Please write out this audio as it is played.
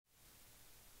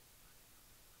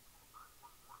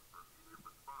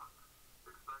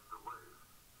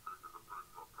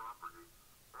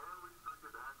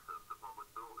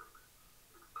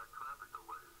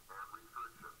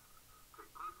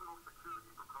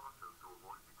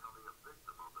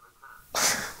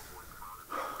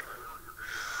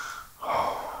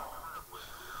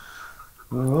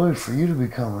We're waiting for you to be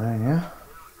coming in, yeah?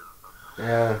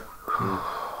 Yeah.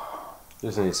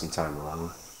 Just need some time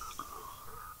alone.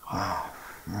 Wow,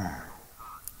 man.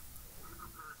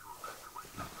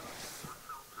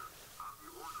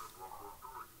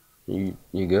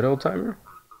 You good, old timer?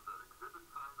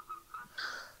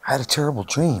 I had a terrible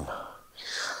dream.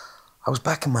 I was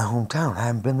back in my hometown. I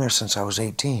hadn't been there since I was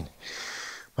 18.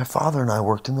 My father and I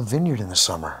worked in the vineyard in the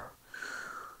summer.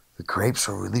 The grapes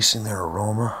were releasing their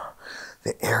aroma.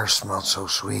 The air smelled so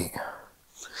sweet.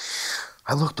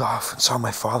 I looked off and saw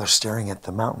my father staring at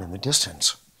the mountain in the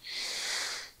distance.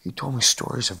 He told me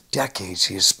stories of decades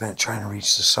he had spent trying to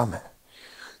reach the summit.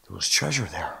 There was treasure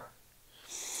there.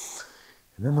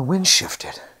 And then the wind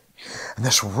shifted, and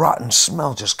this rotten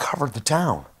smell just covered the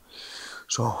town.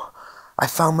 So I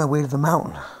found my way to the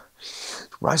mountain,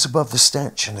 to rise above the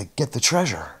stench and to get the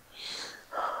treasure.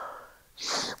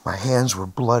 My hands were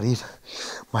bloodied,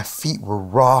 my feet were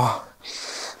raw,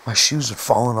 my shoes had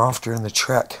fallen off during the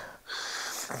trek.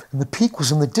 And the peak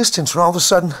was in the distance when all of a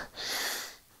sudden,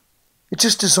 it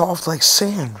just dissolved like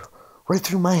sand right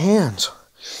through my hands.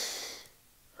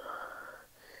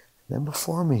 And then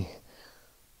before me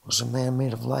was a man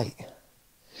made of light.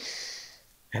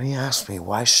 And he asked me,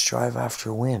 why strive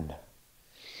after wind?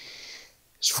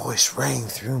 His voice rang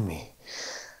through me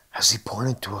as he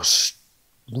pointed to a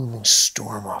looming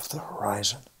storm off the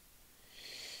horizon.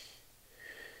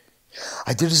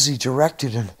 I did as he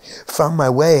directed and found my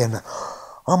way, and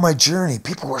on my journey,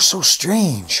 people were so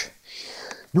strange.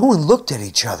 No one looked at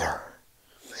each other.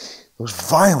 There was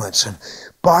violence and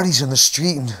bodies in the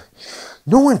street, and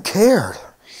no one cared.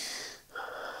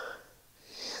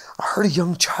 I heard a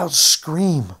young child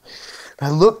scream, and I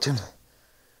looked and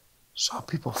saw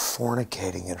people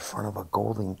fornicating in front of a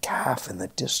golden calf in the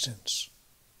distance.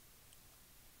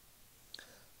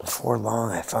 Before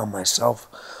long, I found myself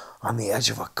on the edge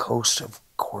of a coast of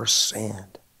coarse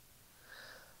sand.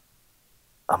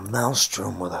 A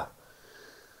maelstrom with a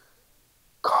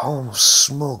column of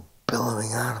smoke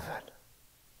billowing out of it.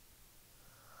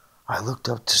 I looked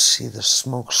up to see the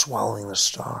smoke swallowing the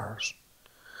stars.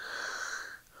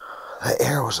 The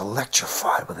air was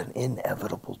electrified with an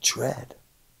inevitable dread.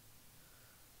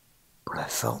 But I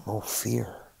felt no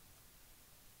fear.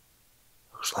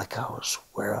 It was like I was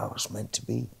where I was meant to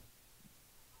be.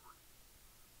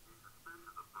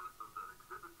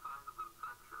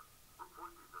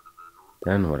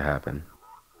 Then what happened?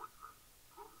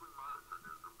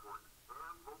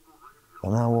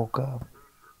 Then I woke up.